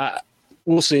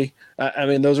we'll see. I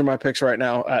mean, those are my picks right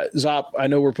now. Zop, I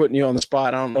know we're putting you on the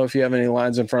spot. I don't know if you have any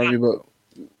lines in front of you, but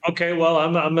okay, well,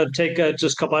 I'm going to take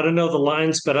just a couple. I don't know the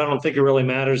lines, but I don't think it really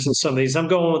matters in some of these. I'm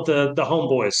going with the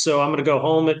homeboys. So I'm going to go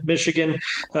home at Michigan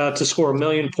to score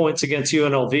 1,000,000 points against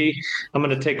UNLV. I'm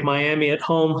going to take Miami at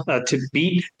home to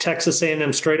beat Texas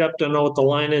A&M straight up. Don't know what the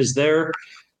line is there.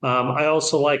 I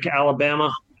also like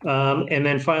Alabama. And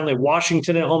then finally,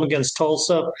 Washington at home against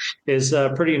Tulsa is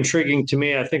pretty intriguing to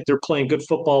me. I think they're playing good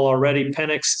football already.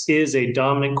 Penix is a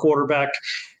dominant quarterback.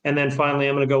 And then finally,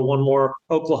 I'm going to go one more.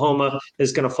 Oklahoma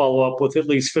is going to follow up with at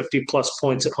least 50-plus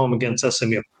points at home against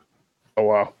SMU. Oh,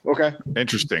 wow. Okay.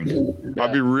 Interesting. Yeah.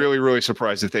 I'd be really, really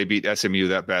surprised if they beat SMU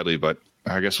that badly, but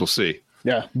I guess we'll see.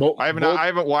 Yeah. I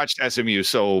haven't watched SMU,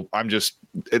 so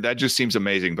that just seems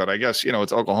amazing. But I guess,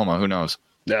 it's Oklahoma. Who knows?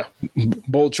 Yeah,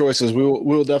 bold choices.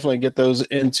 We'll definitely get those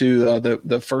into the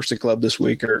Firsty Club this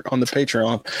week or on the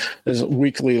Patreon as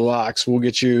weekly locks. We'll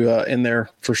get you in there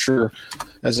for sure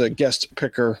as a guest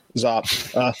picker,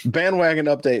 Zop. Bandwagon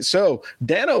update. So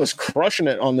Dano is crushing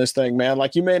it on this thing, man.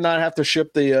 Like you may not have to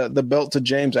ship the belt to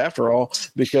James after all,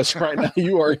 because right now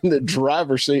you are in the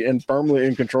driver's seat and firmly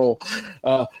in control.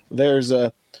 There's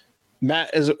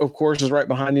Matt is right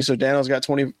behind you. So Dano's got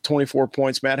 24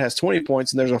 points. Matt has 20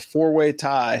 points, and there's a 4-way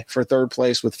tie for third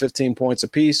place with 15 points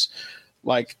apiece.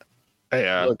 I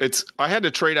had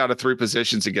to trade out of 3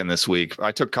 positions again this week.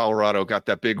 I took Colorado, got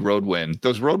that big road win.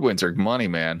 Those road wins are money,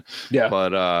 man. Yeah.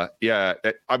 But I'm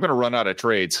going to run out of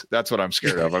trades. That's what I'm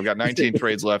scared of. I've got 19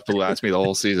 trades left to last me the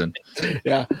whole season.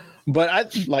 Yeah. But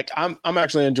I'm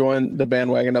actually enjoying the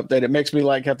bandwagon update. It makes me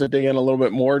have to dig in a little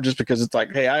bit more just because it's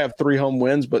like, hey, I have 3 home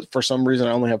wins, but for some reason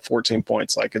I only have 14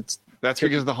 points. That's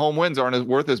because the home wins aren't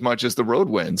worth as much as the road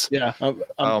wins. Yeah.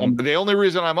 The only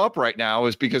reason I'm up right now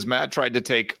is because Matt tried to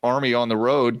take Army on the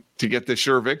road to get the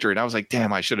sure victory. And I was like,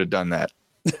 damn, I should have done that.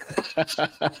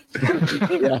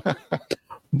 Yeah.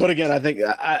 But again, I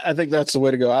think that's the way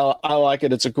to go. I like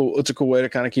it. It's a cool way to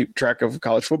kind of keep track of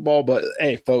college football. But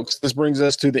hey, folks, this brings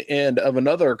us to the end of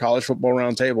another college football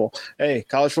roundtable. Hey,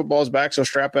 college football is back, so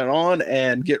strap it on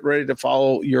and get ready to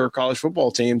follow your college football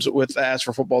teams with the Ask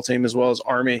for Football team, as well as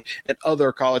Army and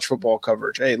other college football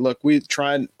coverage. Hey, look, we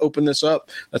try and open this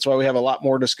up. That's why we have a lot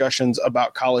more discussions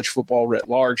about college football writ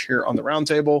large here on the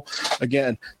roundtable.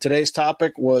 Again, today's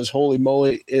topic was, holy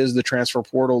moly, is the transfer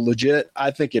portal legit?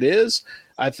 I think it is.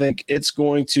 I think it's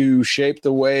going to shape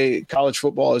the way college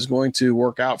football is going to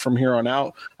work out from here on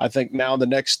out. I think now the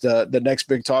next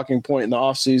big talking point in the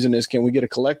offseason is, can we get a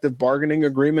collective bargaining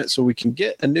agreement so we can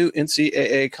get a new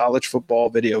NCAA college football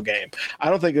video game?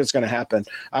 I don't think it's going to happen.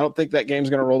 I don't think that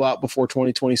game's going to roll out before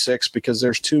 2026 because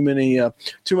there's too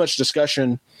much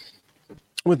discussion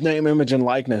with name, image, and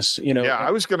likeness. Yeah,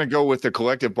 I was going to go with the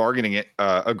collective bargaining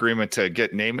agreement to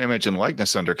get name, image, and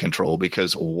likeness under control,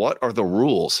 because what are the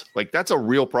rules? That's a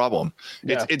real problem.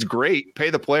 Yeah. It's great. Pay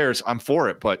the players. I'm for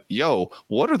it. But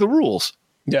what are the rules?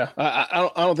 Yeah, I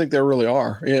don't think there really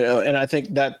are, and I think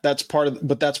that's part of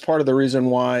the reason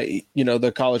why,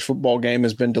 the college football game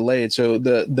has been delayed. So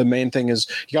the main thing is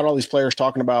you got all these players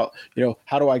talking about,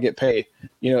 how do I get paid?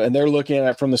 And they're looking at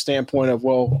it from the standpoint of,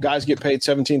 well, guys get paid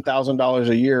 $17,000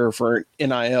 a year for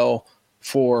NIL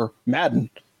for Madden,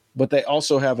 but they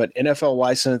also have an NFL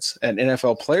license, an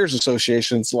NFL Players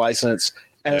Association's license,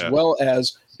 as well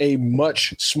as a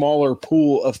much smaller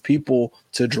pool of people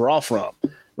to draw from,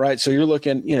 right? So you're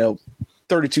looking,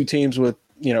 32 teams with,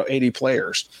 80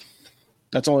 players.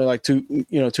 That's only like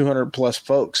 200 plus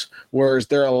folks, whereas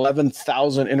there are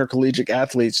 11,000 intercollegiate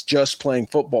athletes just playing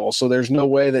football. So there's no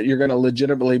way that you're going to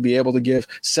legitimately be able to give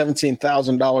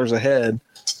 $17,000 a head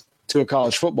to a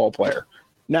college football player.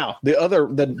 Now,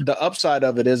 the upside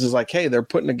of it is like, hey, they're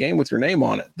putting a game with your name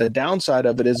on it. The downside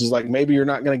of it is like maybe you're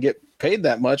not going to get paid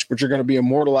that much, but you're going to be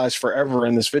immortalized forever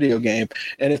in this video game.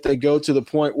 And if they go to the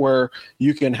point where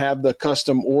you can have the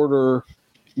custom order,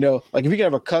 like if you can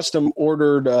have a custom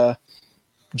ordered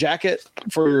jacket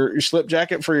for your slip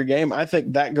jacket for your game, I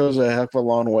think that goes a heck of a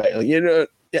long way.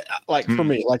 For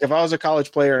me, like if I was a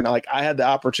college player and like I had the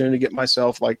opportunity to get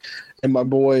myself and my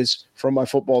boys from my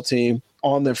football team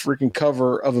on the freaking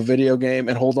cover of a video game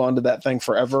and hold on to that thing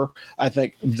forever, I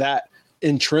think that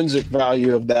intrinsic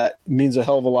value of that means a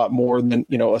hell of a lot more than,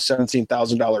 a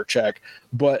 $17,000 check.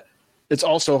 But it's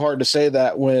also hard to say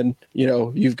that when,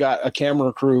 you've got a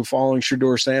camera crew following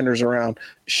Shedeur Sanders around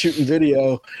shooting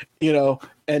video,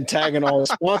 and tagging all the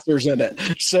sponsors in it.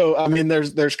 So, I mean,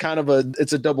 there's kind of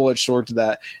it's a double-edged sword to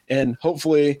that. And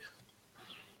hopefully,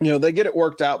 they get it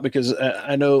worked out, because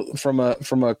I know from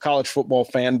a college football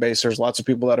fan base, there's lots of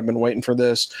people that have been waiting for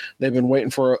this. They've been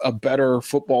waiting for a better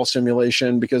football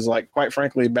simulation because, quite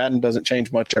frankly, Madden doesn't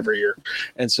change much every year.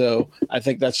 And so I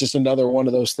think that's just another one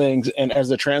of those things. And as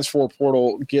the transfer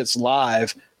portal gets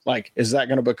live, is that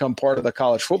going to become part of the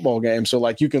college football game? So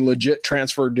you can legit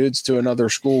transfer dudes to another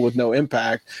school with no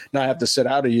impact, not have to sit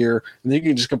out a year, and then you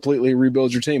can just completely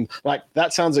rebuild your team.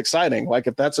 That sounds exciting.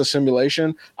 If that's a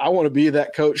simulation, I want to be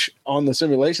that coach on the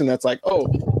simulation that's I'm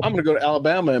going to go to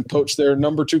Alabama and poach their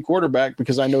number 2 quarterback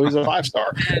because I know he's a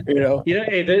 5-star.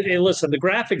 Hey, listen, the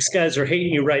graphics guys are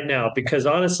hating you right now because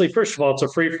honestly, first of all, it's a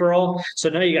free for all. So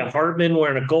now you got Hardman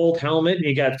wearing a gold helmet, and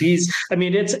you got these. I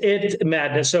mean, it's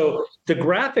madness. So the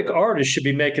graphic artists should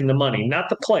be making the money, not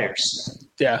the players.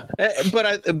 Yeah,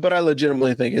 but I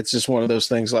legitimately think it's just one of those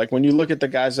things. When you look at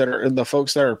the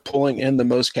folks that are pulling in the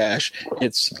most cash,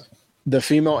 it's the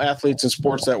female athletes in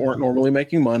sports that weren't normally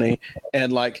making money,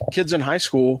 and kids in high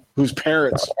school whose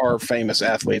parents are famous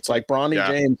athletes. Bronny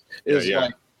James is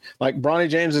Bronny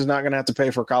James is not going to have to pay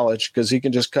for college because he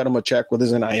can just cut him a check with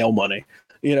his NIL money.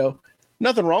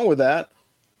 Nothing wrong with that.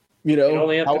 You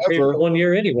only have to pay for 1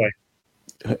 year anyway.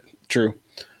 True.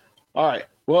 All right.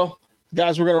 Well,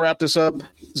 guys, we're going to wrap this up.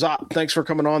 Zop, thanks for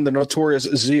coming on. The notorious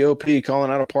ZOP,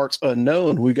 calling out of parts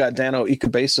unknown. We got Dano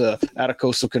Ikebesa out of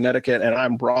coastal Connecticut, and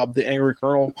I'm Rob, the Angry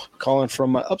Colonel, calling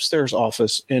from my upstairs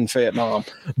office in Vietnam.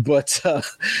 But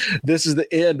this is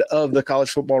the end of the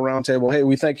College Football Roundtable. Hey,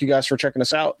 we thank you guys for checking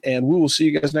us out, and we will see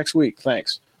you guys next week.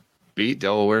 Thanks. Beat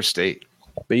Delaware State.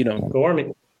 Beat them. Go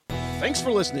Army. Thanks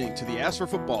for listening to the Ask for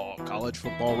Football College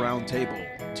Football Roundtable.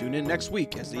 Tune in next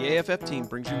week as the AFF team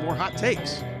brings you more hot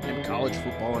takes and college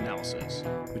football analysis.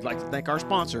 We'd like to thank our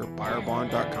sponsor,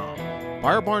 BuyerBarn.com.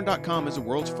 BuyerBarn.com is the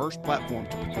world's first platform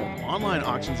to perform online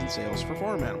auctions and sales for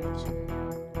farm animals.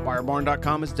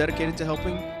 BuyerBarn.com is dedicated to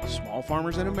helping small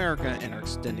farmers in America and are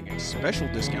extending a special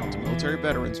discount to military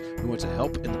veterans who want to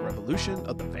help in the revolution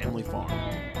of the family farm.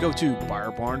 Go to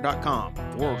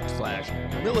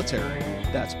BuyerBarn.com/military.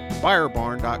 That's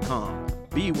BuyerBarn.com,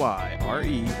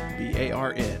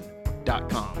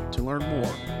 BYREBARN.com to learn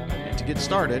more and to get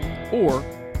started, or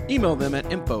email them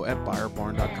at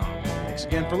info@BuyerBarn.com. Thanks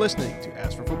again for listening to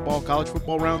Ask for Football College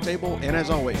Football Roundtable, and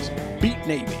as always, beat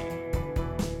Navy.